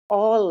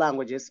all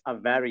languages are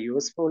very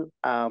useful.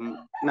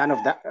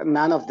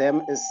 None of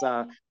them is,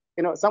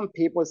 some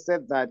people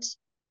said that,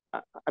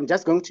 I'm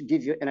just going to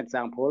give you an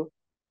example.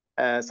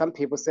 Some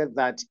people said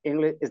that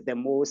English is the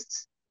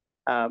most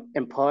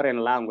important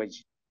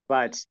language,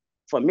 but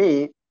for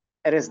me,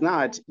 it is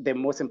not the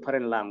most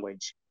important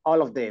language.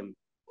 All of them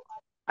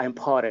are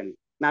important.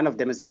 None of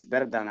them is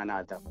better than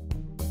another.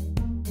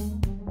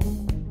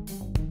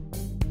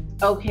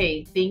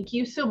 Okay, thank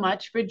you so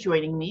much for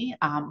joining me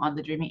on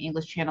the Dreaming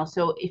English channel.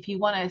 So if you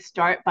want to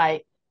start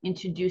by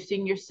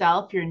introducing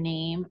yourself, your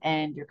name,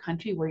 and your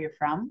country, where you're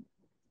from.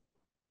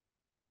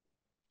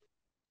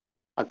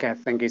 Okay,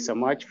 thank you so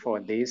much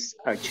for this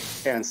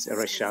chance,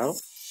 Rachel.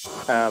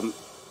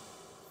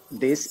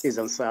 This is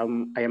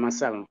Anselmo. I am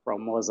Anselmo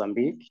from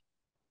Mozambique.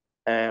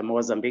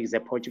 Mozambique is a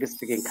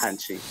Portuguese-speaking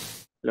country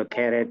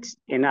located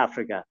in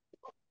Africa.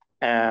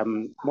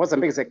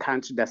 Mozambique is a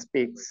country that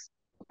speaks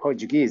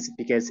Portuguese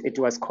because it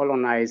was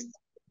colonized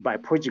by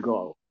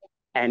Portugal,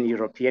 an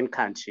European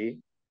country.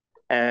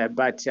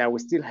 But we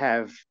still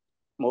have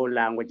more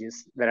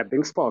languages that are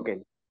being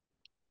spoken.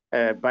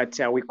 But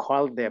we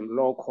call them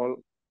local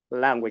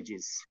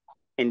languages,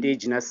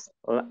 indigenous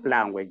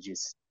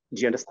languages.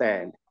 Do you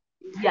understand?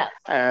 Yes.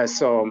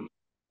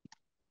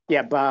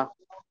 But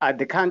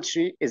the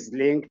country is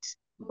linked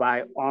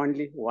by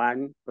only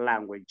one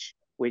language,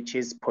 which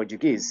is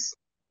Portuguese.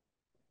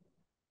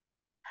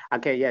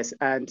 Okay, yes,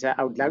 and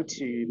I would like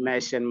to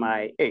mention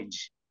my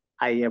age.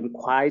 I am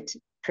quite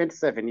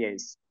 27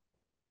 years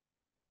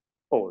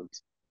old.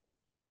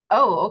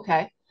 Oh,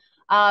 okay.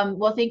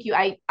 Well, thank you.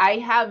 I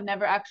have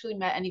never actually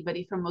met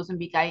anybody from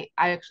Mozambique. I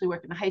actually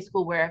work in a high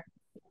school where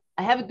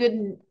I have a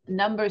good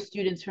number of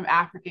students from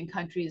African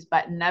countries,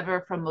 but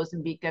never from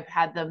Mozambique. I've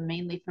had them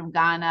mainly from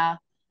Ghana.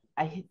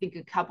 I think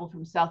a couple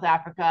from South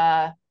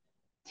Africa,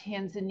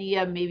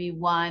 Tanzania, maybe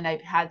one.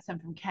 I've had some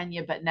from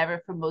Kenya, but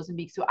never from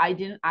Mozambique. So I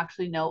didn't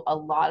actually know a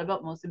lot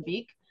about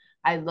Mozambique.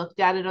 I looked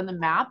at it on the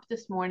map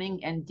this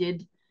morning and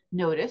did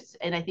notice,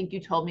 and I think you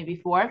told me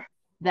before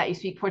that you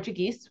speak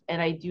Portuguese.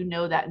 And I do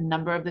know that a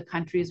number of the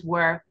countries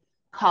were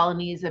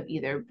colonies of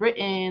either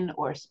Britain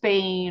or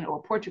Spain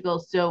or Portugal.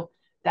 So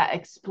that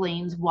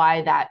explains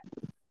why that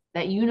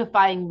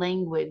unifying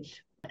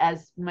language,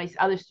 as my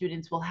other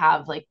students will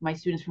have, like my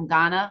students from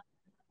Ghana,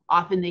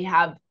 often they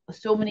have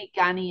so many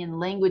Ghanaian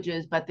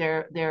languages, but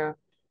their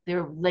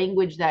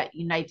language that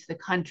unites the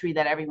country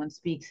that everyone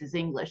speaks is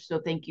English. So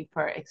thank you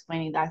for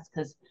explaining that,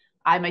 because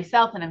I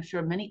myself, and I'm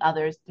sure many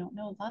others, don't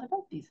know a lot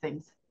about these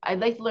things. I'd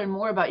like to learn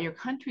more about your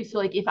country. So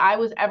like if I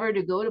was ever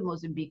to go to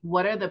Mozambique,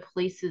 what are the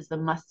places, the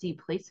must-see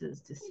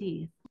places to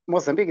see?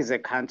 Mozambique is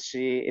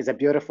a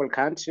beautiful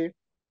country,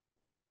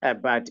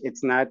 but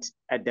it's not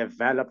a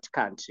developed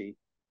country.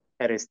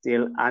 It is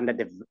still under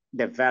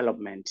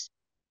development.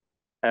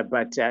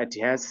 But it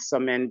has so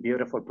many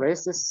beautiful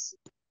places,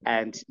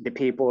 and the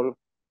people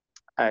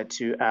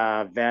too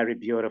are very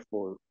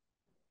beautiful.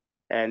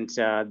 And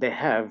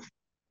they're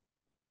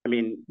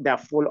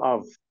full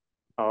of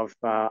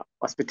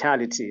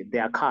hospitality. They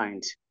are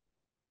kind.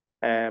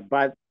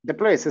 But the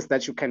places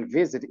that you can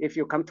visit if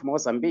you come to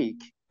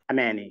Mozambique are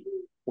many.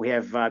 We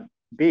have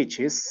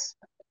beaches.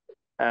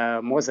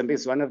 Mozambique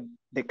is one of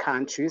the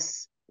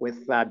countries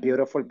with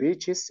beautiful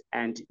beaches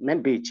and many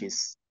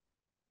beaches.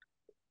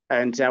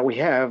 And we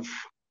have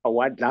a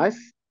wildlife,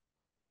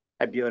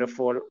 a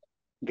beautiful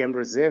game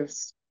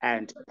reserves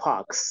and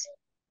parks.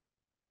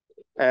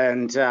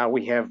 And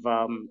we have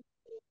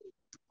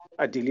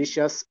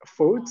delicious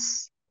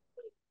foods,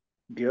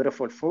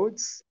 beautiful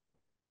foods.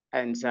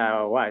 And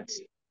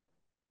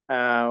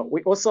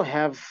we also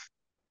have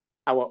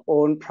our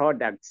own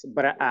products,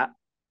 but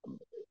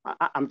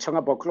I'm talking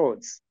about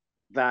clothes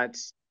that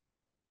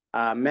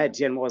are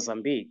made in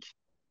Mozambique.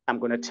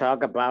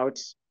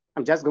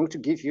 I'm just going to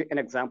give you an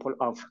example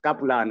of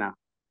capulana.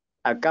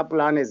 A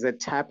capulana is a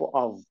type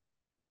of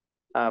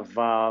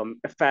a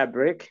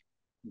fabric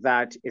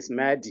that is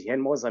made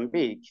in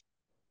Mozambique.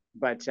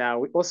 But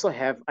we also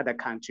have other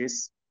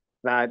countries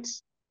that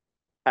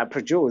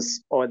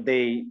produce or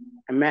they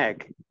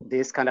make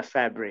this kind of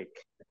fabric.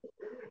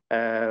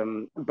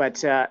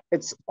 But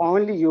it's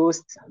only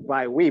used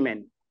by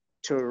women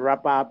to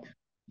wrap up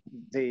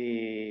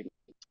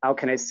how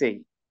can I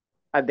say?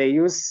 They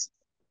use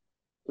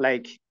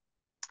like,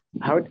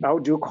 how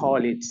do you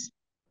call it?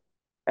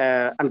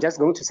 I'm just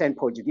going to say in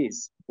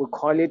Portuguese. We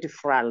call it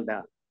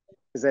fralda.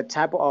 It's a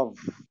type of,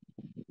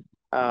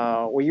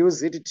 we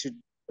use it to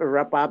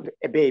wrap up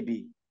a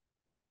baby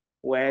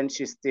when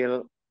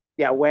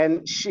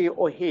when she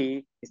or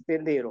he is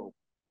still little.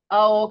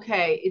 Oh,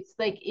 okay. It's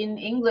like in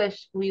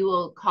English, we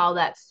will call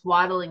that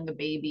swaddling the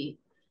baby.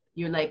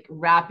 You're like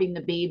wrapping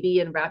the baby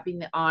and wrapping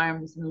the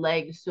arms and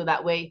legs so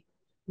that way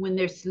when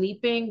they're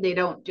sleeping, they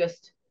don't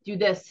just do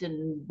this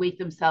and wake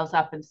themselves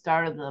up and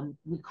startle them.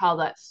 We call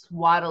that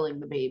swaddling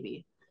the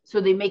baby.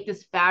 So they make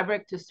this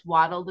fabric to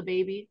swaddle the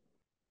baby,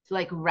 to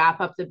like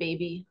wrap up the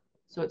baby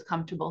so it's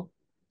comfortable.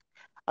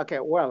 Okay,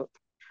 well,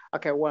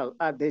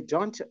 they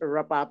don't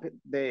wrap up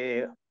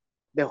the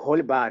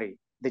whole body.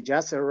 They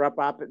just wrap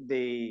up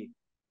the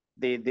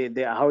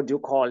the how do you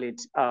call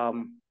it?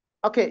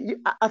 Okay,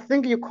 I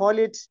think you call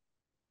it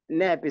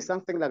nappy,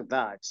 something like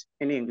that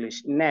in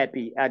English.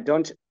 Nappy. I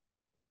don't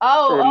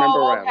remember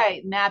Oh, well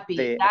okay. Nappy.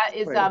 the That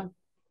is expression.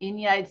 in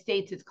the United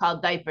States it's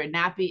called diaper.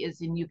 Nappy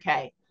is in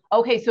UK.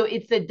 Okay, so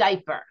it's the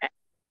diaper.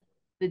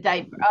 The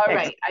diaper. All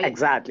right. I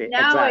Exactly, now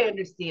I exactly.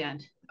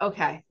 understand.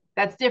 Okay.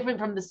 That's different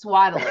from the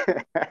swaddling.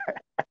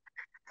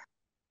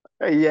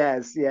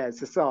 Yes,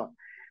 yes. So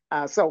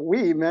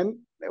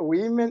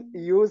women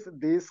use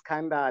this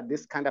kind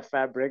of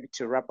fabric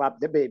to wrap up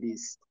the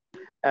babies,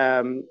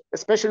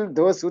 especially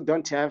those who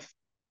don't have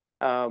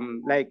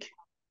like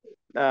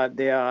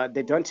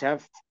they don't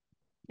have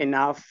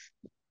enough.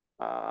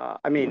 How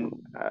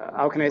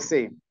can I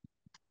say,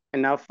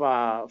 enough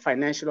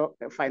financial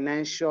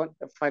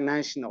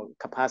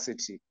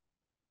capacity.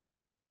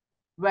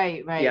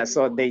 Right, Yeah, right.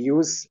 so they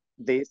use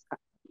this.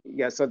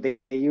 Yeah, so they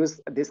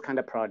use this kind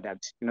of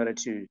product in order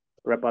to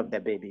wrap up their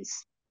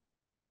babies.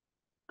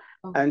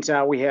 Okay. And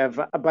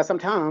but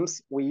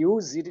sometimes we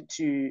use it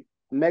to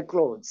make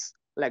clothes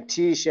like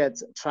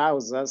t-shirts,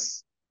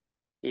 trousers,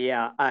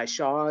 yeah,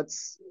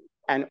 shorts,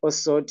 and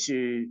also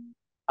to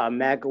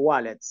make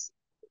wallets.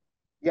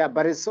 Yeah,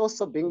 but it's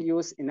also being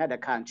used in other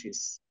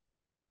countries.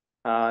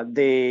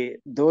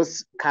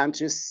 Those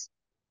countries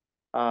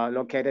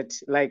located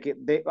like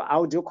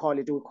how do you call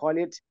it? We call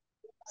it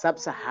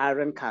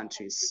sub-Saharan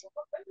countries.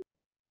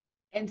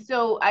 And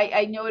so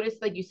I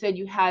noticed, like you said,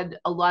 you had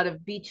a lot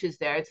of beaches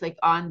there. It's like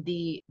on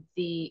the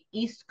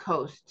east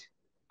coast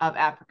of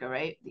Africa,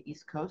 right? The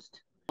east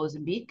coast.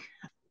 Mozambique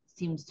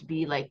seems to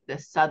be like the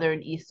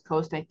southern east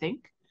coast, I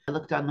think. I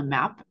looked on the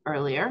map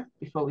earlier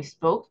before we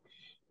spoke.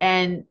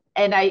 And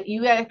I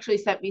you actually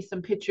sent me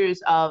some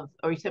pictures of,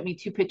 or you sent me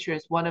two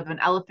pictures, one of an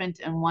elephant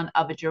and one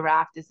of a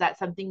giraffe. Is that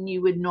something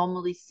you would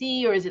normally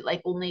see, or is it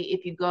like only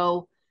if you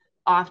go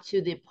off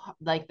to the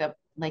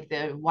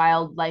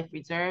wildlife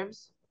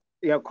reserves?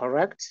 You're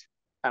correct.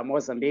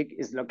 Mozambique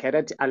is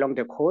located along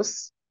the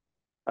coast,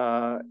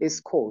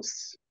 east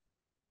coast.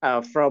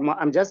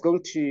 I'm just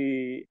going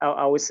to,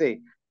 I would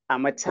say,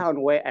 a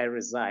town where I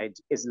reside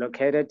is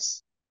located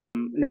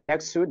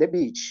next to the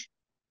beach,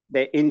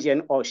 the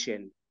Indian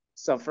Ocean.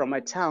 So from a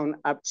town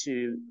up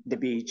to the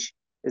beach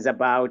is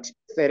about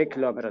 30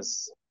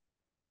 kilometers.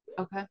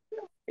 Okay.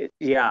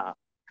 Yeah.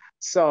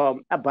 So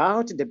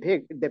about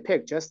the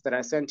pictures that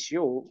I sent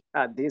you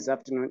this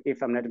afternoon,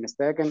 if I'm not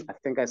mistaken, I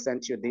think I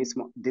sent you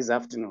this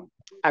afternoon.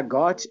 I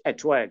got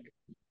at work.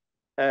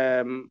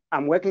 Um,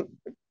 I'm working.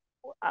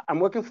 I'm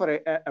working for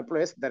a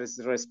place that is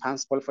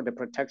responsible for the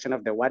protection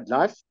of the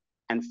wildlife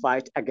and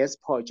fight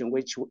against poaching,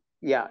 which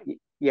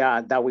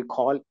that we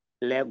call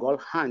legal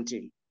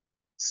hunting.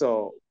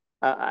 So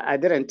I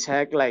didn't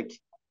take like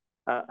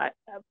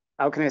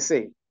how can I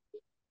say?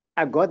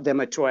 I got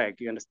them at work.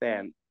 You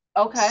understand?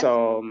 Okay.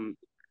 So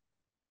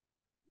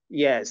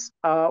yes.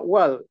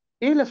 Well,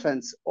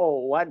 elephants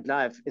or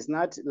wildlife is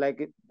not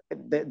like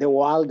the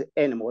wild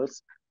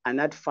animals are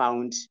not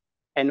found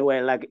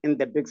anywhere like in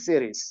the big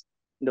cities.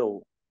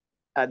 No,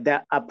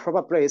 there are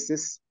proper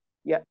places.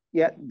 Yeah,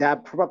 yeah, there are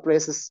proper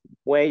places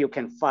where you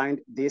can find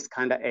these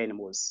kind of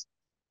animals.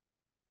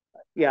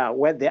 Yeah,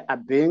 where they are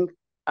being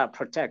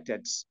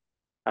protected,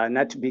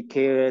 not to be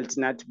killed,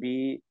 not to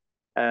be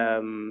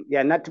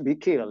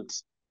killed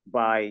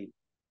by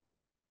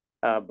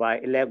by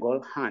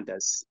illegal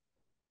hunters.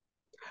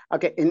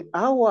 Okay, in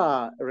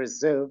our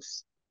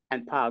reserves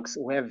and parks,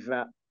 we have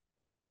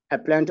a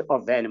plenty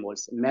of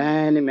animals,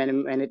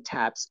 many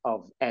types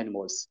of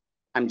animals.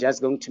 I'm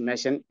just going to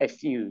mention a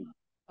few.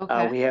 Uh,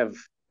 Okay. we have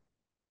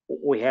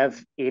we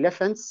have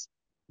elephants,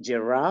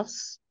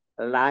 giraffes,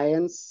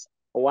 lions,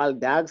 wild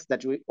dogs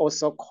that we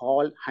also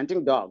call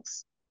hunting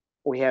dogs.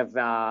 We have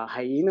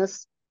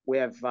hyenas. We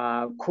have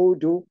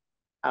kudu.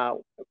 Uh,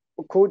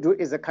 Kudu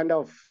is a kind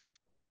of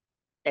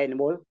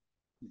animal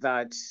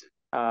that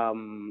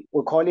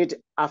we call it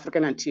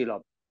African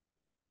antelope.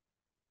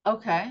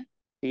 Okay.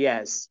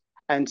 Yes.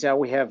 And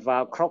we have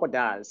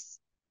crocodiles.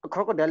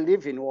 Crocodile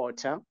live in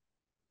water.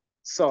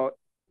 So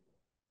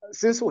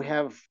since we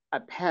have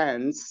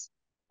pens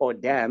or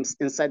dams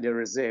inside the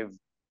reserve,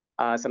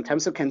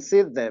 sometimes you can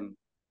see them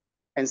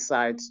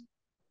inside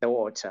the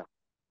water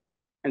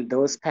and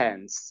those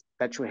pens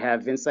that we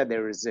have inside the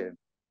reserve.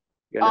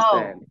 You Oh,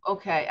 understand?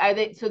 okay.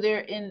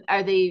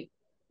 Are they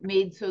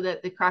made so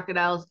that the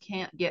crocodiles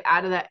can't get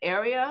out of that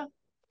area?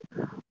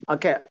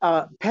 Okay,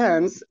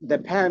 the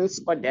pens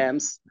or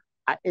dams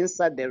are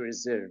inside the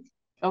reserve.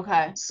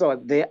 Okay.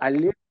 So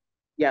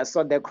yeah,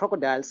 so the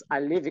crocodiles are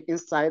living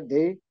inside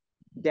the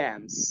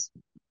dams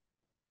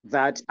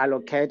that are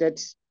located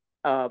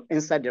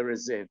inside the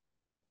reserve.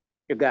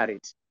 You got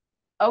it?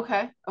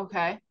 Okay.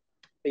 Okay.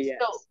 So Yes.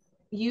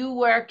 you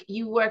work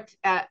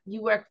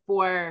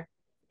for,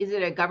 is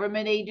it a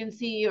government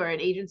agency or an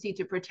agency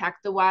to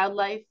protect the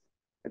wildlife?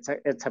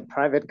 It's a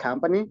private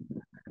company,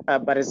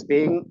 but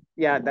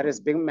that is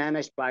being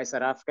managed by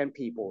South African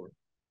people.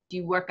 Do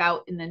you work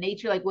out in the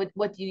nature? Like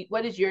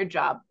what is your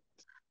job?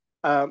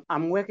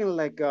 I'm working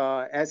like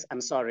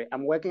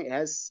I'm working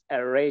as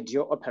a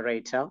radio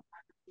operator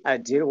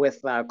deal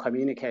with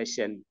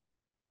communication.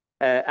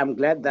 I'm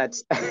glad that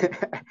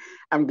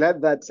I'm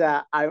glad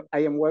that I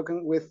am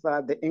working with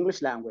the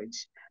English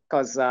language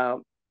because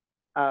how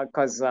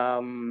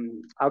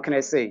can I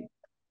say,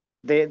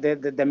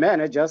 the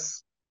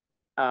managers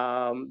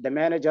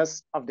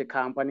of the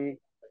company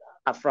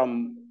are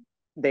from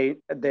the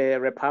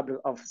Republic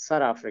of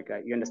South Africa.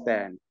 You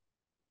understand?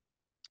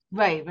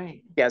 Right,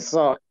 right. Yeah.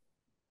 So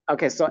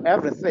okay. So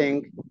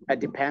everything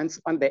depends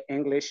on the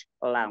English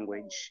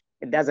language.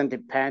 It doesn't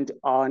depend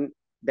on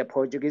the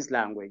Portuguese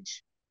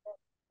language.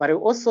 But we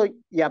also,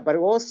 yeah, but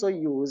we also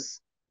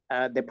use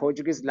the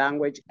Portuguese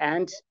language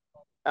and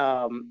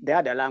the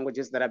other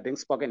languages that are being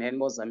spoken in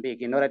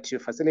Mozambique in order to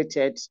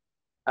facilitate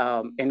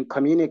in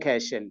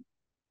communication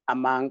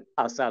among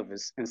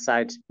ourselves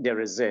inside the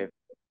reserve.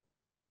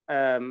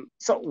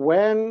 So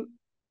when,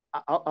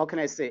 how can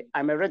I say,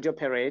 I'm a radio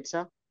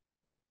operator,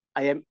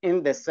 I am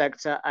in the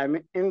sector, I'm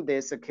in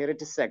the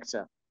security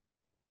sector,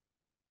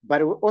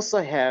 but we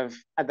also have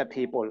other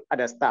people,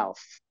 other staff,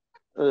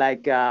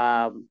 like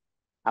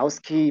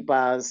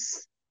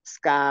housekeepers,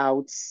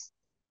 scouts,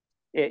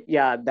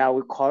 yeah, that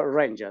we call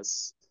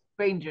rangers.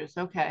 Rangers,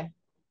 okay.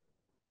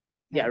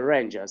 Yeah,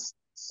 rangers.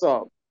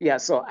 So yeah,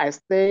 so I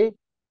stay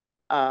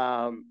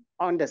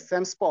on the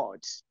same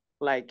spot,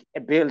 like a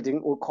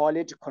building. We call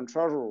it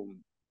control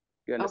room.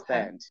 You Okay.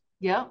 understand?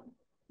 Yeah.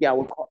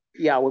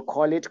 We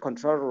call it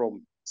control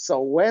room.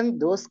 So when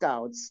those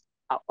scouts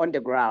are on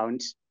the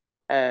ground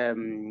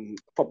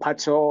for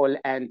patrol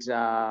and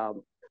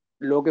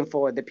looking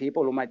for the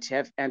people who might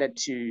have entered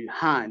to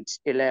hunt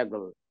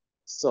illegal,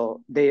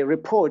 so they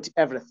report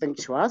everything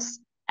to us,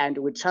 and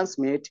we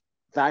transmit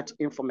that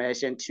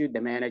information to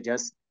the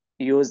managers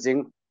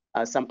using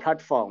some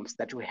platforms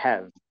that we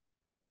have.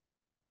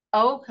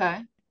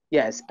 Okay.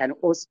 Yes, and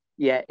also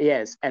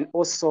yes, and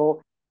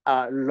also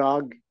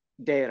log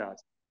data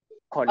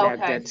Okay.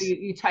 collected So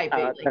you type it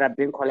that like. are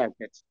being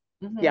collected.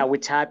 Mm-hmm. Yeah, we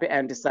type it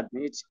and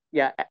submit.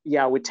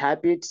 Yeah, we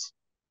type it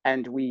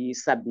and we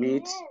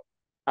submit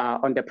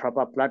on the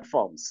proper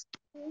platforms.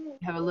 You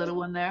have a little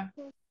one there?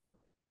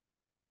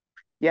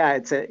 Yeah,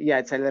 it's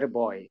a little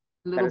boy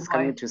that Little is boy.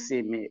 coming to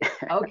see me.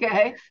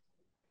 Okay.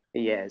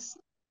 Yes.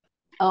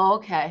 Oh,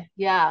 okay.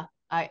 Yeah.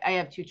 I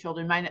have two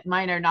children.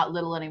 Mine are not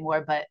little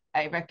anymore, but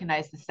I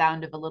recognize the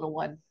sound of a little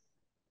one.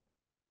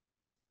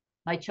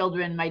 My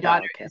children, my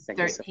daughter Okay, is thank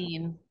you so much.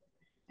 13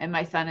 and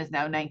my son is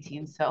now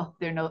 19, so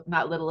they're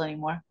not little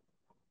anymore.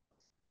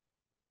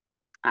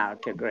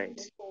 Okay,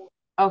 great.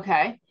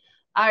 Okay.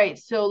 All right.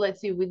 So let's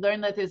see. We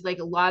learned that there's like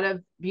a lot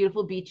of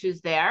beautiful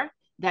beaches there,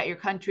 that your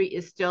country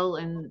is still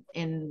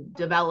in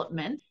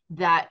development,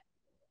 that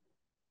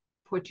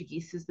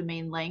Portuguese is the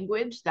main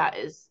language. That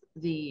is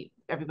the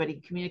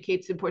everybody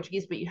communicates in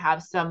Portuguese, but you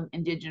have some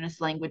indigenous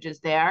languages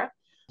there.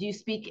 Do you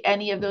speak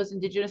any of those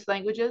indigenous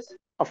languages?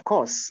 Of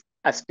course,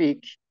 I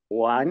speak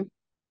one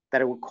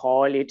that we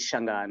call it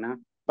Shangana,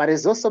 but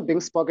it's also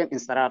being spoken in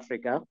South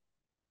Africa,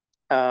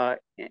 uh,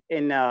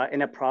 in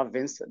a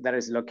province that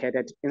is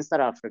located in South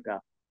Africa,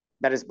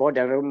 that is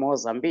bordering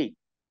Mozambique.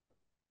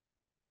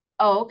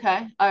 Oh,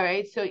 okay. All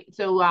right.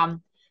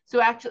 So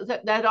actually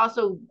that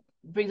also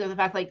brings up the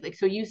fact like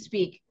so you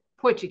speak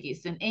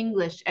Portuguese and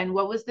English, and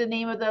what was the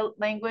name of the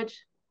language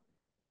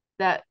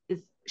that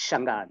is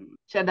Shangan.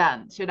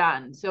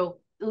 Shadan. So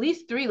at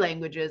least three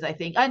languages, I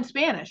think, and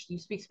Spanish. You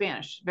speak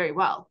Spanish very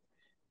well,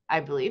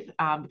 I believe,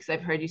 because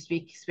I've heard you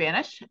speak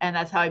Spanish, and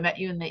that's how I met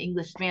you in the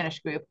English Spanish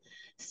group.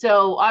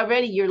 So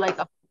already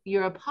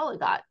you're a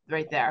polyglot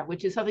right there,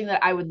 which is something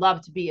that I would love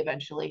to be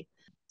eventually.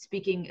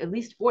 Speaking at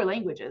least four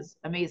languages,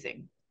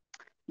 amazing.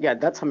 Yeah,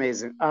 that's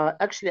amazing.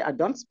 Actually, I,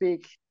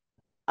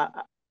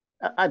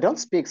 I don't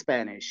speak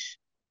Spanish.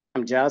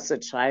 I'm just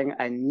trying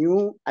I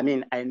know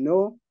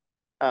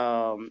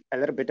a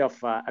little bit of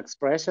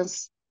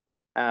expressions.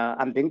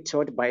 I'm being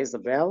taught by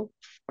Isabel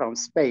from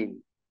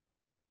Spain.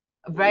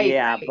 Right,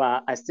 Yeah,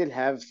 right. but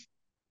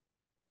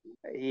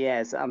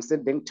yes, I'm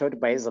still being taught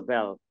by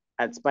Isabel,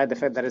 despite the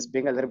fact that it's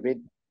being a little bit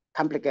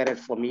complicated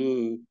for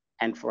me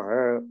and for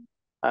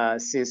her,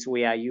 since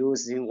we are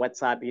using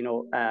WhatsApp,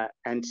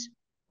 and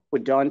we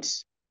don't,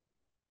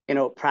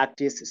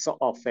 practice so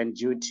often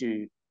due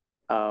to,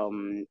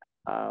 um,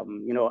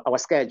 our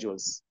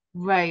schedules.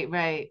 Right,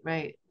 right,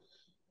 right.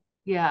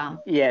 Yeah.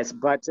 Yes,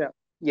 but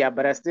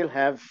I still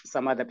have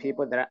some other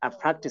people that I've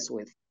practiced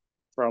with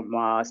from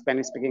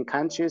Spanish-speaking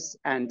countries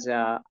and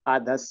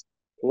others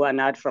who are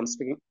not from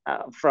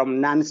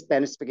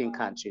non-Spanish speaking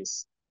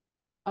countries.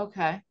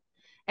 Okay.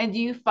 And do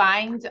you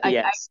find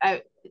Yes,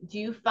 do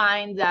you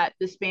find that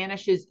the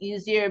Spanish is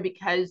easier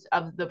because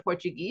of the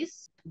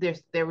Portuguese?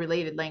 They're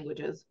related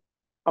languages.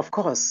 of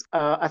course.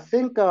 I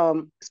think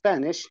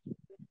Spanish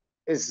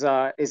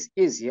is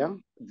easier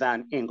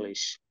than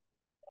English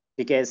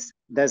because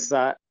there's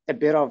a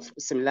bit of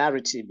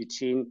similarity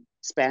between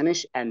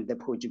Spanish and the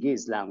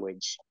Portuguese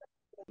language.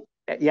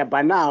 Yeah,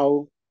 but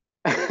now,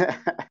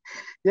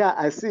 yeah,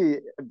 I see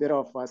a bit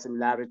of a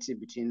similarity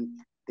between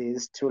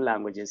these two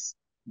languages.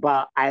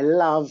 But I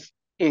love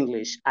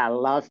English. I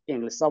love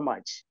English so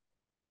much.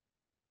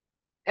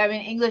 I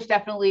mean, English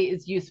definitely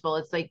is useful.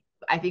 It's like,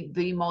 I think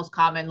the most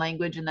common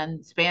language, and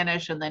then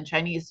Spanish, and then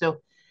Chinese.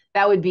 So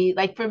that would be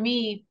like, for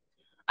me,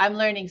 I'm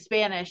learning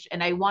Spanish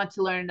and I want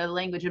to learn another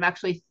language.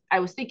 I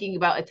was thinking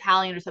about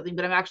Italian or something,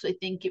 but I'm actually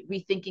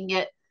rethinking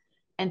it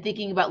and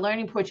thinking about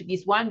learning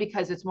Portuguese. One,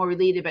 because it's more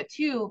related, but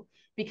two,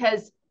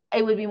 because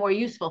it would be more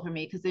useful for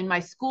me. Because in my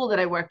school that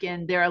I work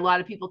in, there are a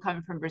lot of people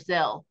coming from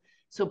Brazil.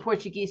 So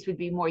Portuguese would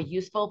be more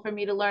useful for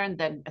me to learn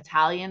than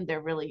Italian. There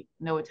are really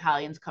no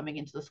Italians coming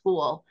into the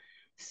school.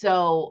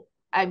 So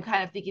I'm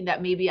kind of thinking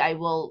that maybe I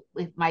will,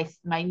 if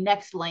my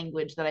next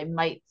language that I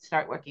might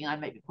start working on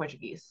might be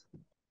Portuguese.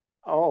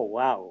 Oh,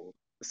 wow.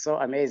 So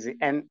amazing.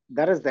 And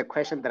that is the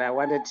question that I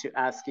wanted to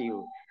ask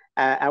you.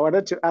 I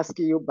wanted to ask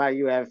you, but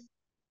you have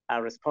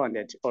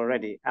responded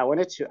already. I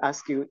wanted to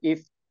ask you if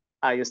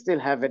you still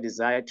have a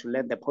desire to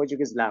learn the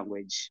Portuguese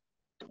language,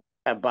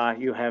 but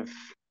you have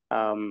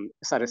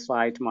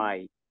satisfied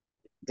my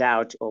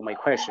doubt or my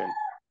question.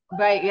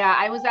 Right. Yeah.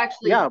 I was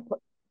actually Yeah,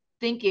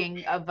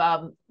 thinking of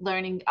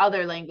learning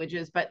other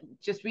languages, but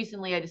just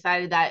recently I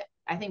decided that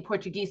I think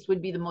Portuguese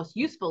would be the most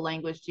useful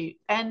language to,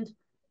 and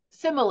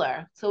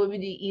similar. So it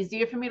would be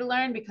easier for me to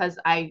learn because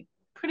I'm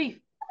probably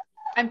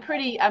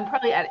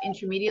at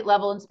intermediate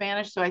level in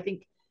Spanish. So I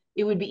think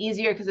it would be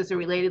easier because it's a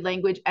related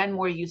language and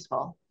more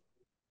useful.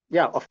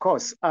 yeah, of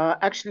course.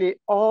 Actually,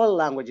 all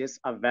languages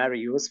are very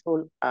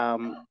useful.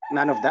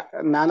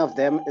 None of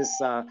them is,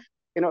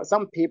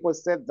 some people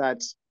said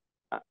that,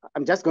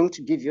 I'm just going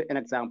to give you an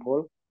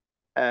example.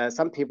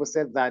 Some people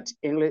said that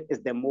English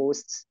is the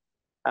most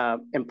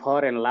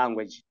important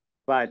language,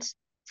 but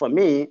for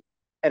me,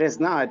 it is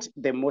not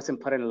the most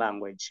important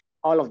language.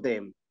 All of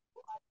them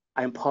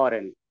are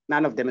important.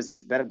 None of them is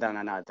better than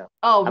another,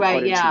 Oh, right.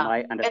 according to Yeah. my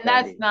And that's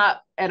understanding.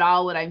 not at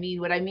all what I mean.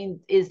 What I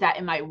mean is that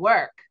in my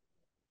work,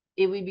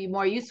 it would be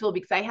more useful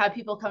because I have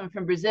people coming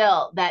from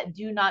Brazil that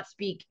do not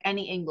speak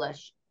any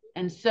English.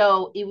 And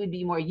so it would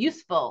be more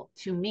useful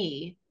to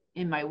me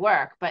in my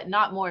work, but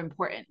not more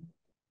important.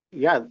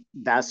 Yeah,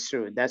 that's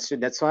true. That's true.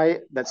 That's why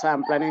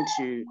I'm planning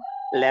to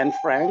learn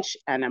French,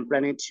 and I'm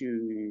planning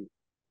to.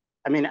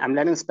 I mean, I'm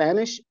learning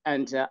Spanish,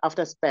 and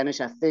after Spanish,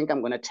 I think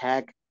I'm gonna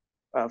take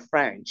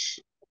French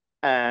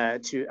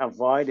to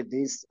avoid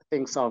these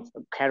things of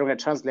carrying a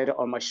translator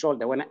on my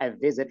shoulder when I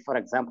visit. For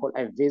example,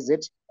 I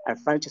visit a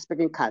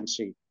French-speaking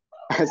country,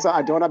 so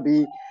I don't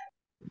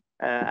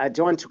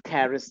want to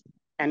carry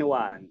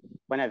anyone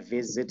when I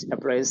visit a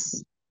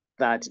place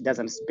that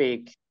doesn't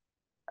speak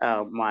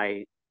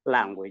my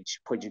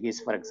language, Portuguese,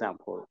 for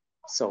example.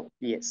 So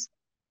yes.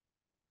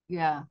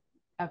 Yeah,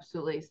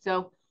 absolutely.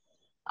 So,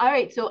 all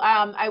right. So,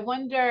 I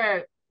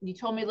wonder, you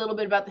told me a little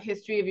bit about the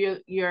history of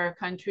your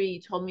country.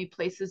 You told me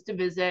places to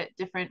visit,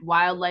 different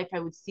wildlife I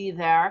would see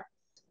there.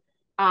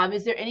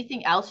 Is there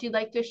anything else you'd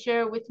like to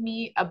share with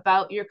me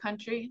about your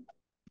country?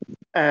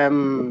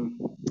 Um,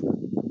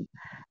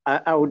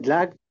 I would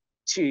like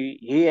to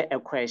hear a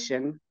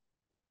question.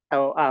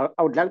 I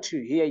would like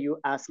to hear you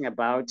asking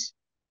about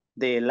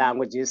the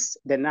languages,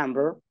 the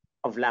number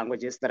of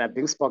languages that are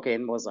being spoken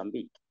in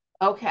Mozambique.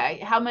 Okay.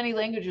 How many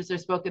languages are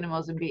spoken in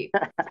Mozambique?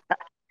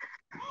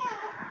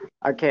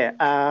 Okay,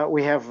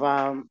 we have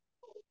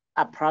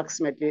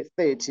approximately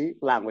 30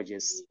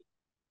 languages.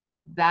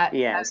 That's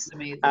Yes.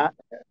 amazing.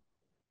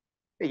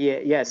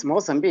 Yes,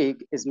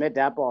 Mozambique is made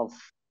up of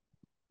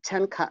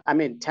 10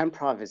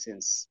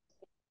 provinces.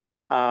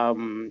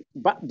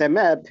 But the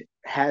map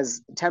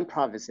has 10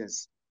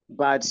 provinces,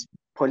 but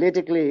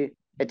politically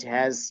it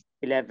has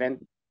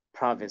 11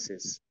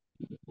 provinces.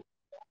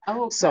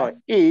 Oh, okay. So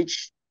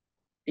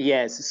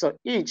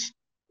each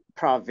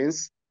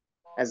province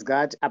has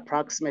got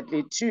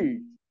approximately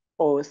 2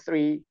 or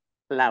 3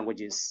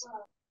 languages.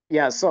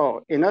 Yeah,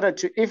 so in order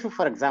to, if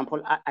for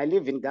example, I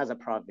live in Gaza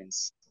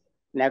province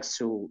next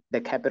to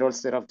the capital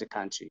city of the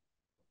country.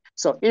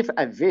 So if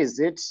I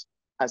visit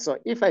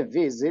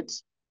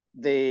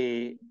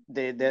the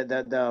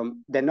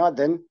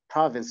northern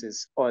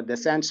provinces or the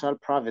central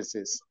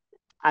provinces,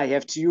 I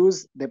have to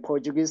use the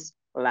Portuguese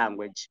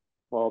language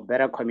for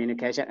better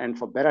communication and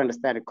for better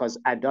understanding because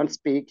I don't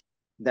speak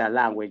their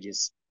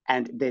languages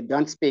and they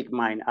don't speak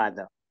mine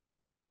either.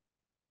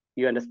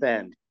 You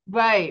understand?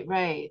 Right,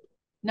 right.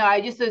 No,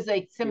 I just was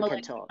like You similar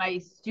can to talk. my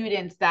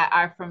students that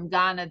are from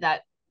Ghana,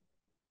 that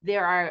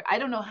there are, I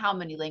don't know how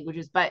many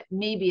languages, but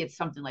maybe it's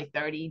something like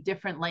 30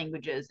 different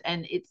languages.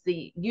 And it's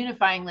the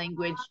unifying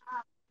language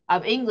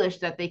of English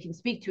that they can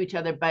speak to each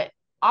other. But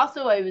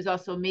also, I was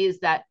also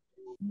amazed that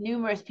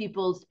numerous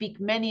people speak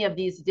many of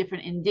these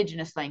different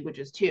indigenous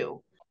languages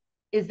too.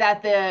 Is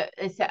that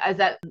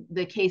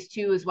the case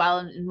too as well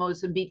in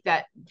Mozambique,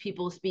 that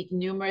people speak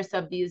numerous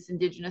of these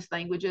indigenous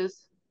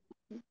languages?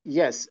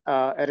 Yes,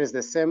 it is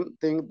the same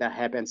thing that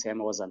happens in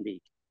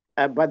Mozambique.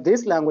 But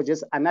these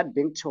languages are not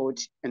being taught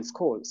in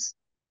schools.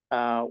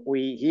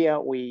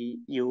 We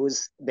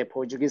use the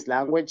Portuguese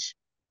language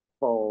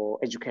for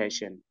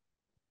education.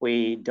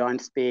 We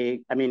don't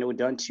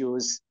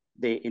use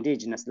the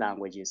indigenous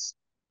languages.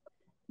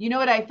 You know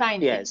what I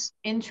find Yes.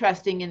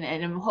 interesting, and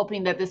I'm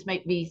hoping that this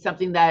might be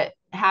something that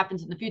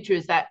happens in the future,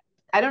 is that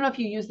I don't know if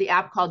you use the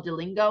app called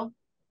Duolingo.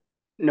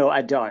 No,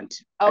 I don't.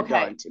 I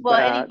Okay. don't. Well,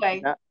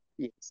 anyway,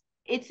 Yes.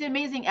 it's an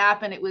amazing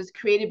app, and it was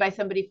created by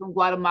somebody from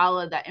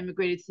Guatemala that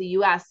immigrated to the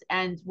US.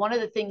 And one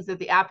of the things that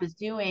the app is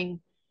doing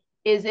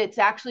is it's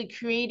actually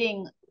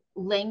creating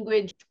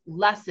language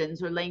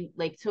lessons, or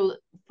like so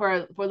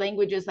for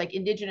languages, like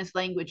indigenous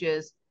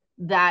languages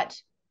that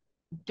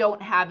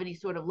don't have any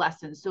sort of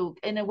lessons. So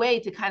in a way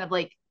to kind of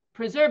like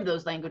preserve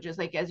those languages,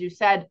 like as you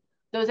said,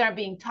 those aren't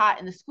being taught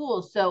in the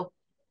schools. So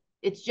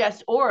it's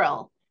just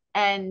oral,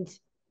 and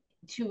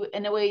to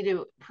in a way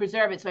to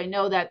preserve it. So I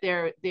know that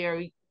they're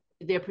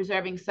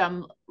preserving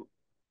some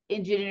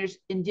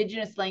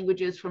indigenous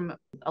languages from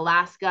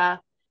Alaska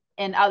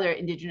and other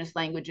indigenous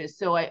languages.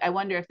 So I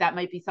wonder if that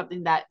might be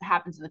something that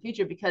happens in the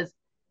future, because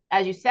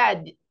as you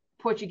said,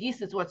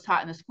 Portuguese is what's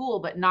taught in the school,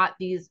 but not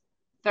these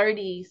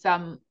 30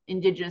 some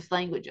indigenous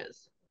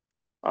languages.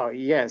 Oh,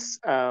 yes.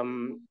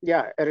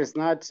 Yeah, it is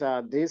not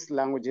these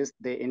languages,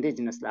 the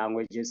indigenous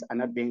languages are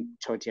not being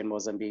taught in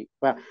Mozambique.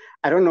 But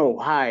I don't know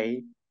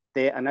why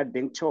they are not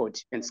being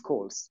taught in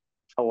schools.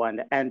 I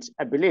wonder. And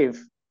I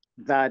believe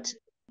that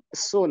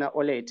sooner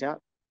or later,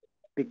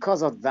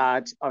 because of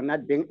that, are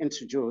not being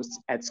introduced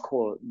at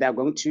school, they're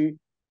going to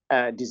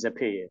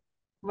disappear.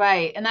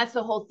 Right. And that's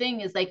the whole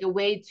thing, is like a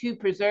way to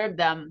preserve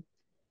them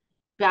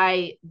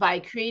by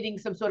creating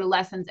some sort of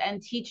lessons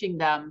and teaching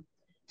them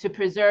to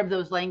preserve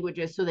those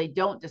languages so they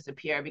don't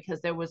disappear,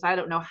 because there was I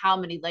don't know how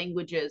many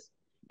languages,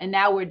 and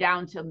now we're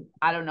down to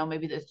I don't know,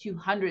 maybe there's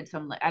 200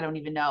 some, I don't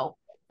even know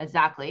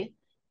exactly,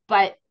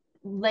 but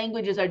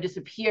languages are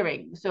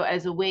disappearing. So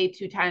as a way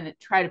to try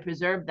to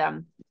preserve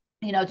them,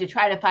 to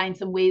try to find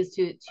some ways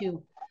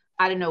to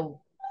I don't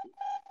know,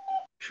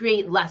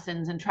 create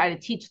lessons and try to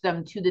teach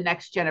them to the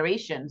next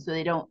generation so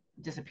they don't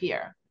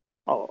disappear.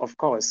 Oh, of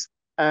course.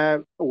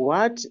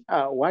 What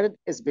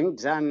is being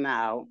done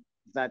now,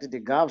 that the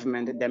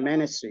government, the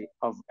Ministry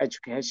of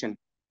Education,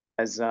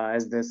 as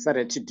they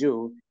started to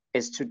do,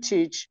 is to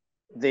teach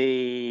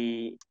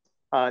the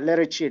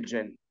little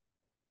children,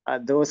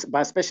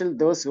 but especially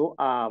those who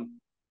are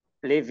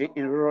living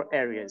in rural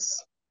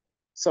areas.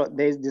 So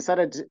they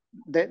decided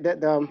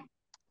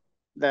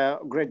the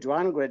grade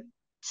one, grade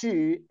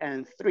two,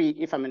 and three,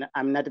 if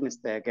I'm not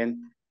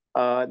mistaken,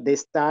 they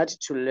start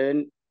to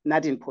learn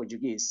not in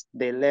Portuguese.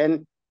 They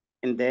learn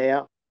in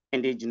their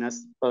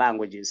indigenous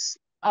languages.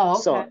 Oh,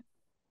 okay. So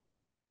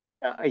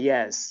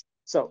yes.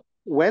 So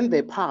when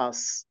they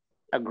pass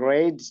a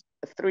grade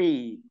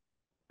three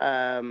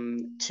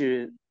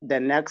to the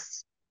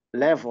next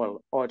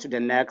level or to the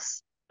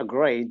next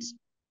grade,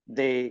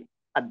 they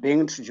are being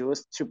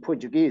introduced to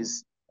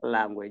Portuguese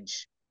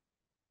language.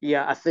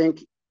 Yeah, I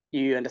think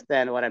you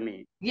understand what I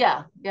mean.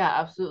 Yeah, yeah,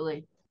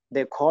 absolutely.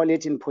 They call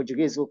it in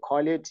Portuguese, we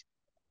call it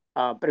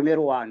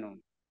primeiro ano,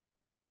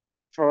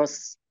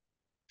 first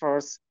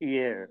first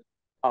year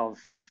of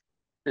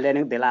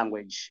learning the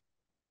language.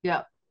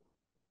 Yeah,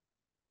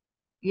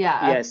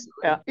 yeah, Yes,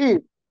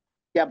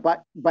 yeah,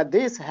 but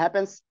this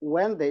happens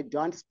when they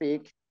don't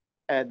speak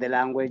the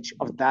language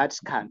of that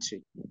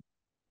country.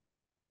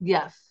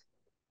 yes.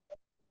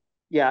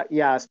 Yeah,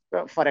 yeah.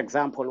 For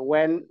example,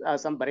 when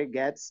somebody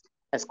gets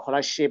a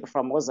scholarship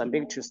from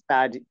Mozambique to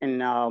study in,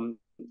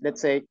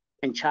 let's say,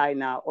 in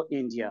China or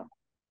India,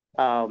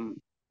 um,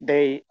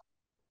 they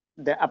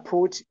they are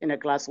put in a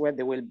class where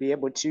they will be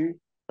able to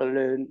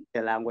learn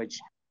the language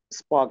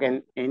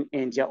spoken in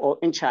India or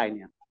in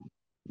China.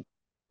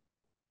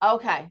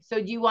 Okay,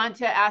 so do you want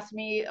to ask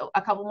me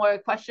a couple more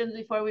questions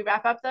before we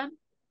wrap up then?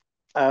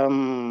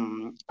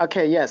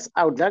 Okay, yes,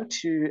 I would like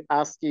to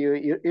ask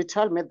you, you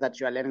told me that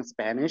you are learning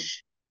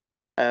Spanish.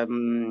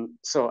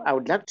 So I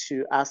would like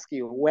to ask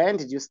you, when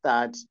did you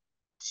start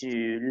to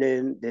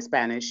learn the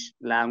Spanish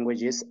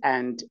languages,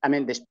 and I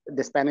mean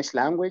the Spanish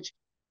language,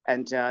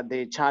 and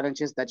the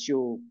challenges that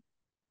you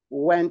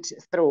went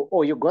through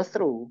or you go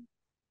through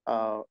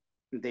uh,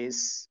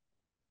 this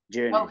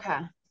journey? Okay,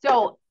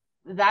 so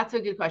that's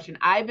a good question.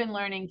 I've been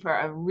learning for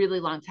a really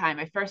long time.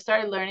 I first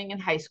started learning in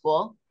high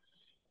school,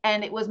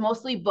 and it was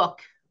mostly book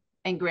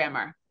and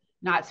grammar,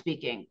 not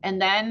speaking.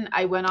 And then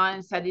I went on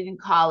and studied in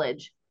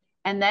college.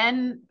 And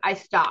then I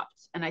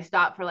stopped, and I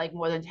stopped for like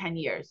more than 10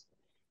 years.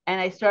 And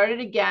I started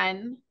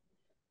again.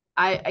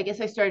 I guess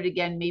I started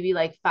again maybe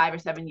like 5 or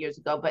 7 years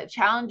ago. But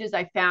challenges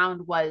I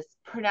found was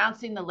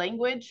pronouncing the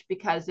language,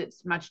 because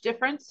it's much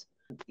different.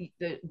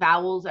 The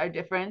vowels are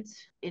different.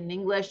 In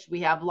English, we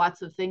have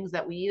lots of things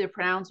that we either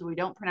pronounce or we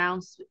don't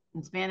pronounce.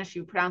 In Spanish,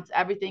 you pronounce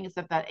everything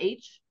except that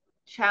H.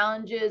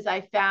 Challenges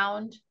I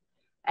found,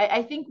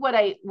 I think when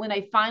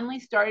I finally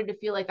started to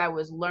feel like I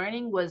was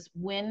learning was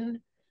when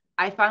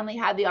I finally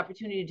had the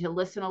opportunity to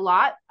listen a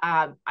lot.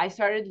 I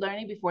started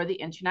learning before the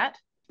internet.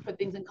 To put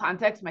things in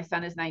context, my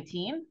son is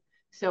 19.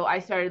 So I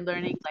started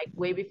learning like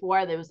way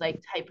before. There was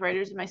like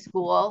typewriters in my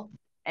school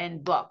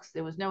and books.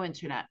 There was no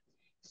internet.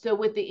 So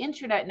with the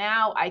internet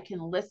now, I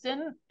can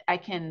listen, I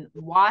can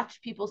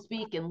watch people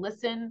speak and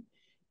listen.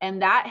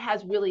 And that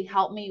has really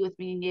helped me with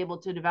being able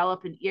to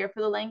develop an ear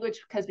for the language.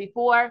 Because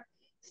before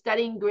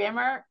studying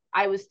grammar,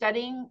 I was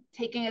studying,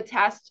 taking a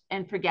test,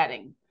 and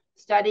forgetting.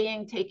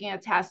 studying, taking a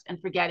test,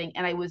 and forgetting.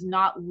 And I was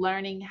not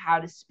learning how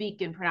to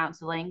speak and pronounce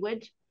the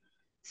language.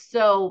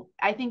 So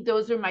I think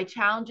those are my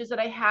challenges that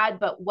I had.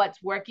 But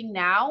what's working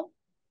now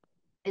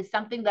is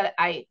something that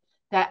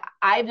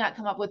I've not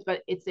come up with,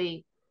 but it's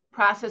a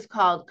process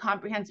called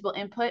comprehensible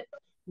input,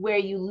 where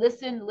you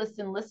listen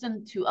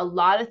to a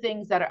lot of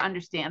things that are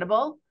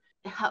understandable.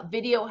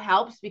 Video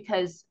helps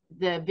because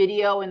the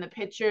video and the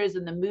pictures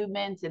and the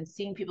movements and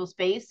seeing people's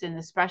face and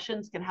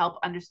expressions can help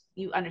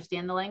you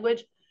understand the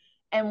language.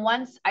 And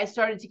once I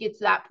started to get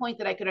to that point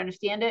that I could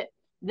understand it,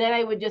 then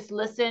I would just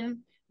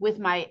listen with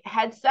my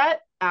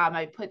headset.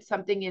 I put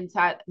something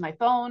inside my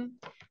phone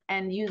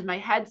and use my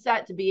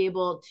headset to be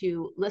able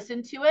to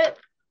listen to it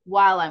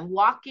while I'm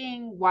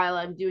walking, while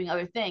I'm doing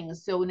other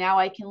things. So now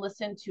I can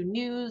listen to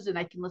news and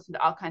I can listen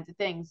to all kinds of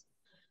things.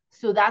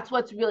 So that's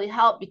what's really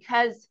helped,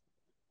 because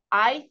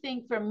I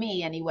think for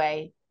me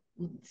anyway,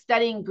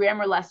 studying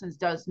grammar lessons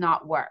does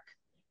not work.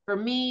 For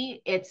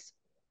me, it's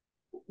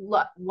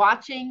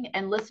watching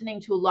and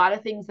listening to a lot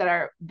of things that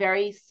are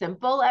very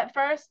simple at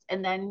first,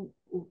 and then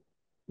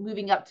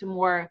moving up to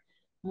more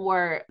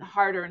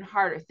harder and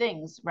harder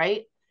things,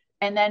 right?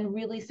 And then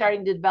really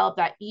starting to develop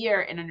that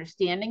ear and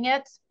understanding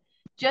it,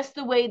 just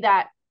the way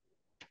that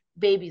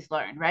babies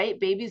learn, right?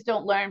 Babies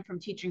don't learn from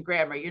teaching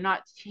grammar. You're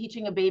not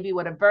teaching a baby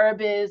what a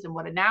verb is and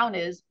what a noun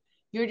is.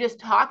 You're just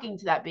talking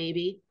to that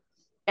baby,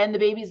 and the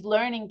baby's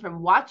learning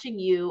from watching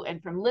you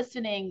and from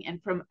listening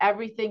and from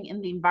everything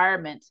in the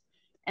environment.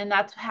 And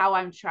that's how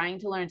I'm trying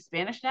to learn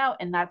Spanish now.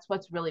 And that's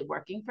what's really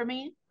working for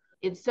me.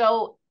 And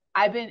so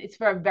it's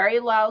for a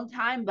very long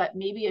time, but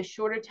maybe a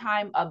shorter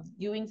time of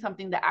doing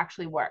something that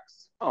actually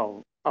works.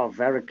 Oh,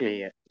 very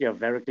clear. You're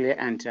very clear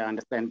and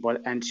understandable.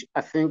 And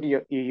I think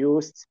you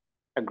used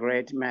a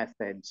great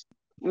method.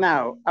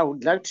 Now, I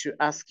would like to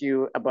ask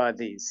you about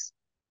this.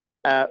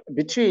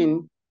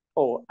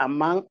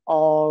 Among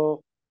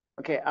all,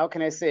 okay, how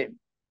can I say?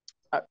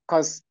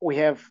 Because we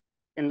have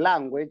in a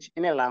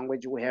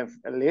language, we have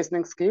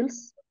listening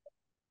skills,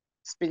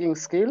 speaking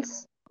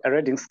skills,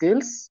 reading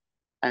skills,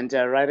 and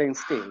writing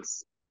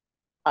skills.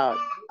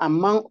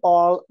 Among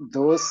all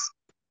those,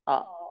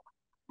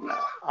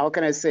 how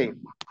can I say,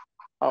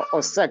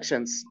 or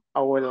sections,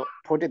 I will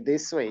put it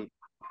this way.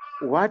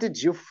 What did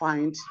you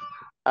find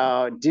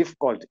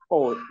difficult,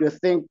 or you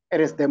think it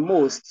is the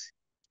most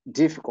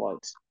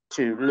difficult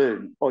to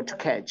learn or to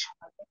catch?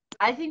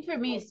 I think for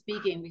me,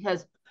 speaking,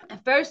 because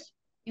at first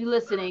you're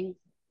listening,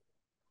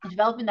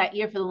 developing that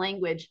ear for the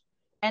language,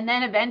 and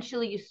then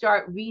eventually you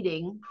start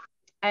reading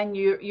and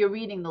you're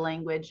reading the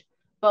language.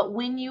 But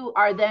when you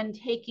are then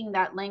taking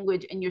that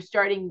language and you're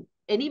starting,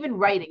 and even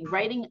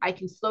writing, I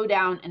can slow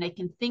down and I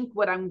can think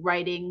what I'm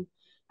writing.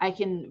 I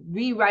can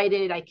rewrite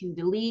it, I can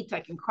delete,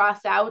 I can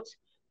cross out.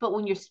 But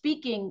when you're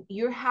speaking,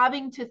 you're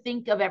having to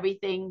think of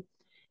everything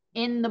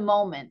in the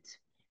moment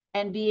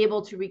and be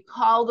able to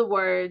recall the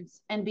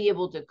words and be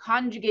able to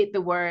conjugate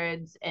the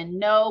words and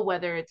know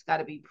whether it's got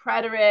to be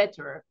preterite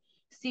or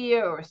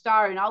seer or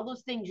star and all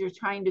those things you're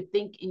trying to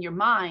think in your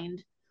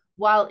mind.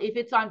 While if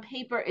it's on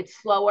paper,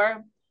 it's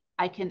slower.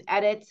 I can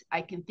edit,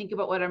 I can think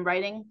about what I'm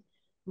writing.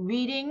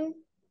 Reading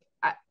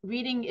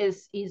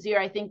is easier,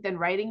 I think, than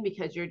writing,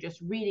 because you're just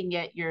reading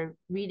it. You're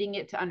reading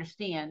it to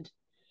understand.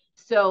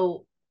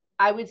 So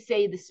I would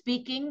say the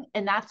speaking,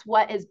 and that's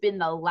what has been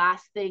the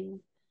last thing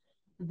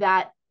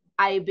that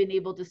I've been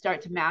able to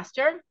start to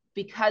master,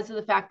 because of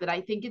the fact that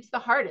I think it's the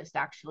hardest,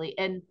 actually.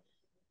 And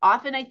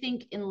often I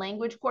think in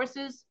language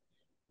courses,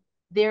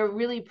 they're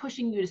really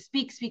pushing you to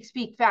speak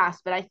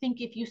fast. But I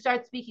think if you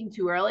start speaking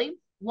too early,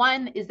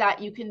 one is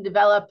that you can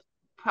develop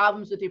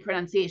problems with your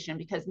pronunciation,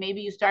 because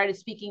maybe you started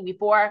speaking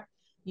before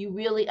you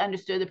really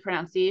understood the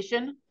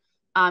pronunciation.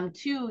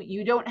 Two,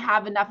 you don't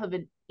have enough of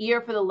an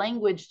ear for the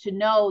language to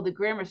know the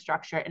grammar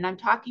structure. And I'm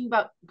talking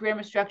about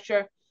grammar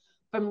structure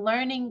from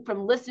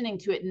listening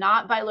to it,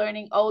 not by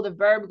learning, oh, the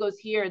verb goes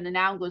here and the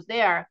noun goes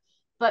there,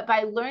 but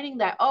by learning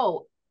that,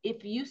 oh,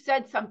 if you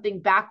said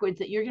something backwards,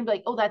 that you're going to be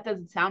like, oh, that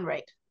doesn't sound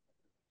right.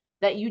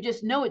 That you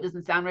just know it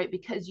doesn't sound right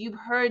because you've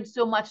heard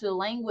so much of the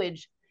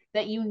language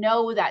that you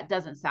know that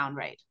doesn't sound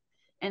right.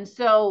 And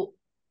so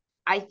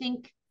I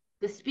think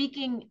the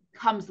speaking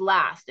comes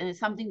last, and it's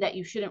something that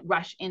you shouldn't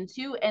rush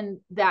into. And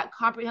that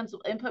comprehensive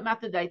input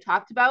method that I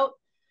talked about,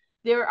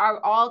 there are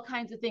all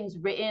kinds of things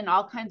written,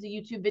 all kinds of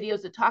YouTube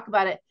videos that talk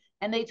about it.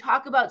 And they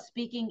talk about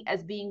speaking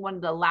as being one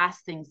of the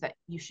last things that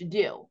you should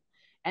do.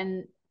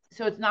 And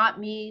so it's not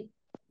me,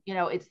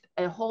 it's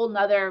a whole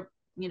nother,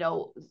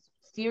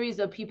 series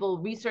of people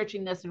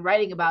researching this and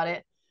writing about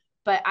it.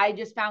 But I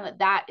just found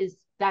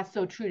that's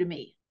so true to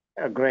me.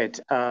 Great,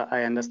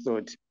 I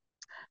understood.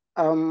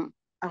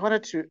 I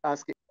wanted to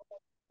ask you,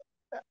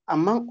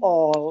 among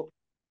all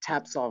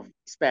types of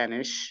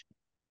Spanish,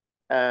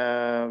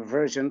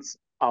 versions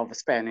of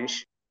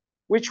Spanish,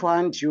 which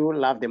one do you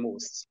love the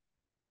most?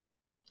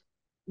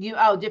 You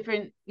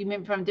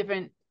mean from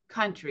different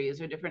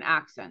countries or different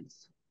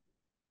accents?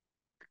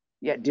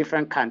 Yeah,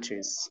 different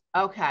countries.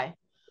 Okay.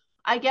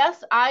 I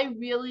guess I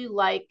really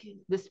like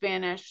the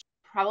Spanish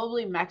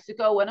probably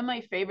Mexico. One of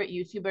my favorite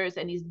YouTubers,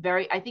 and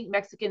I think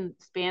Mexican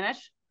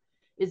Spanish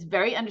is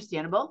very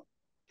understandable.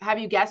 Have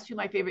you guessed who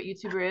my favorite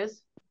YouTuber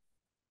is?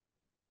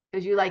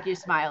 Because you're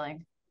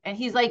smiling. And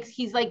he's like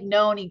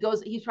known.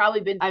 He's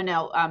probably been, I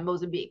know,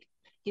 Mozambique.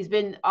 He's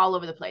been all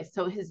over the place.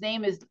 So his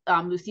name is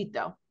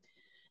Lucito.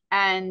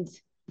 And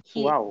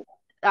wow.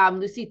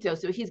 Lucito.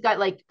 So he's got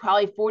like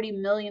probably 40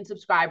 million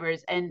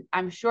subscribers. And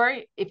I'm sure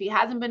if he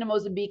hasn't been to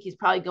Mozambique, he's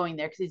probably going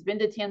there because he's been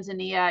to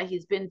Tanzania.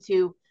 He's been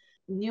to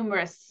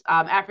numerous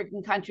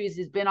African countries.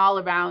 He's been all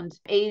around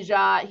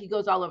Asia. He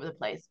goes all over the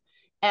place.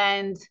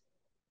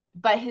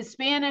 But his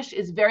Spanish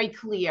is very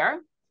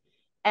clear.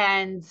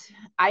 And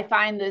I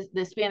find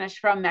the Spanish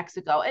from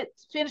Mexico,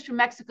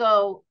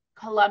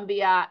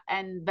 Colombia,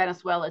 and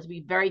Venezuela to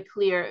be very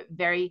clear,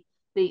 they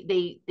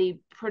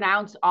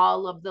pronounce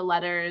all of the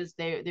letters.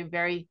 They're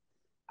very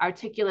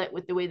articulate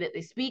with the way that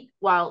they speak.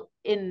 While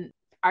in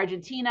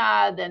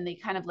Argentina, then they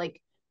kind of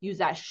like use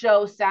that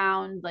show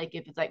sound, like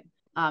if it's like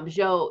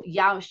yo,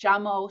 ya,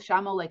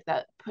 shamo, like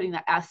that, putting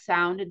that S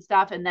sound and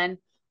stuff. And then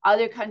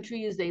other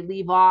countries, they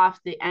leave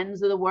off the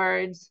ends of the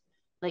words.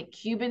 Like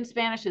Cuban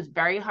Spanish is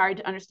very hard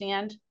to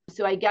understand.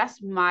 So I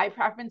guess my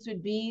preference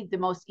would be the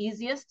most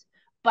easiest,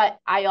 but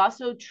I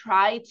also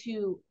try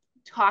to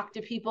talk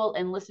to people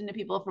and listen to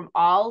people from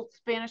all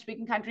Spanish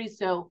speaking countries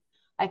so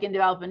I can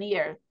develop an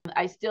ear.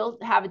 I still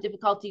have a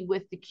difficulty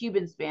with the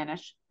Cuban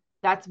Spanish.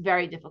 That's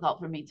very difficult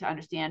for me to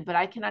understand, but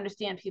I can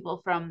understand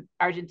people from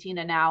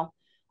Argentina now.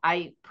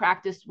 I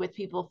practiced with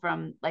people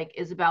from like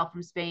Isabel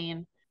from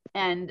Spain,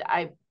 and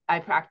I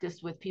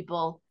practiced with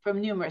people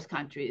from numerous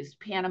countries,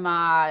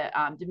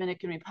 Panama,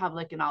 Dominican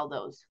Republic, and all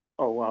those.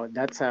 Oh wow,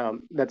 that's a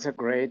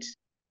great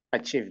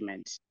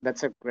achievement.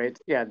 That's a great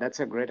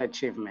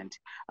achievement.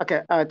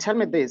 Okay, tell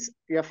me this: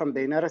 you're from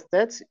the United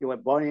States. You were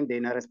born in the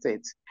United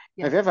States.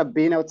 Yes. Have you ever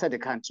been outside the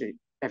country?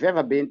 Have you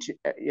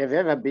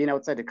ever been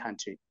outside the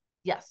country?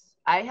 Yes,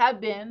 I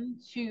have been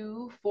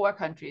to 4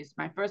 countries.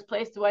 My first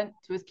place I went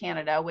to was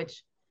Canada,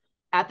 which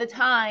at the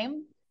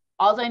time,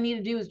 all I need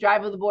to do is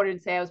drive over the border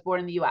and say I was born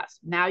in the US.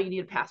 Now you need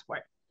a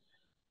passport.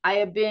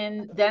 The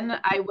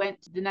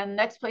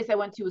next place I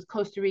went to was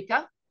Costa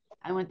Rica.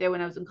 I went there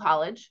when I was in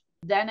college.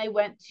 Then I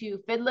went to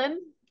Finland.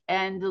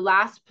 And the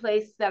last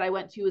place that I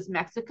went to was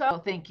Mexico. Oh,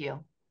 thank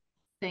you.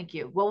 Thank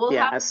you. Well,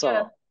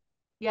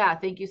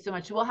 thank you so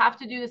much. We'll have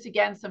to do this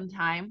again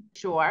sometime,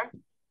 sure,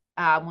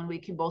 when we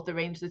can both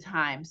arrange the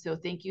time. So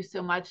thank you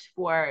so much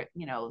for,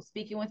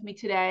 speaking with me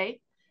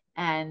today.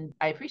 And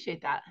I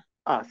appreciate that.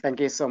 Thank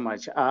you so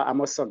much.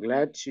 I'm also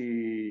glad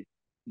to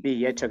be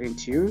here talking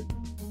to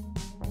you.